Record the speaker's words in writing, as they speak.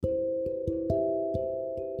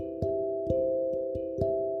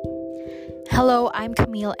Hello, I'm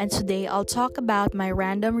Camille, and today I'll talk about my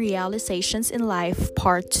random realizations in life,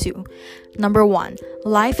 part 2. Number 1,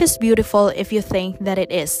 life is beautiful if you think that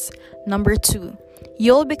it is. Number 2,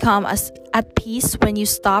 you'll become at peace when you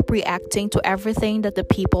stop reacting to everything that the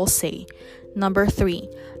people say. Number 3,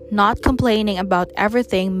 not complaining about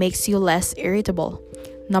everything makes you less irritable.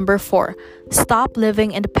 Number 4, stop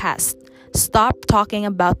living in the past. Stop talking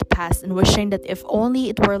about the past and wishing that if only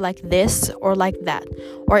it were like this or like that,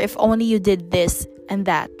 or if only you did this and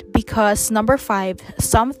that. Because number 5,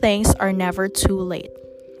 some things are never too late.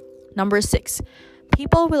 Number 6,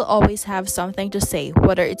 people will always have something to say,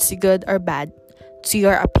 whether it's good or bad, to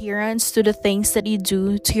your appearance, to the things that you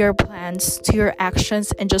do, to your plans, to your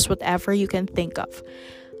actions, and just whatever you can think of.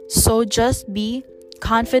 So just be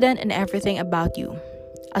confident in everything about you,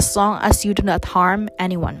 as long as you do not harm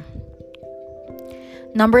anyone.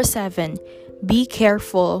 Number 7, be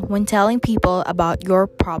careful when telling people about your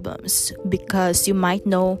problems because you might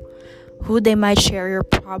know who they might share your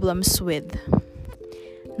problems with.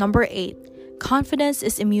 Number 8, confidence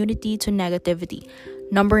is immunity to negativity.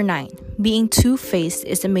 Number 9, being two-faced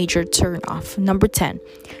is a major turn-off. Number 10,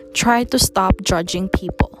 try to stop judging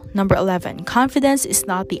people. Number 11, confidence is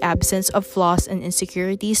not the absence of flaws and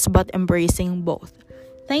insecurities but embracing both.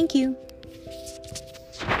 Thank you.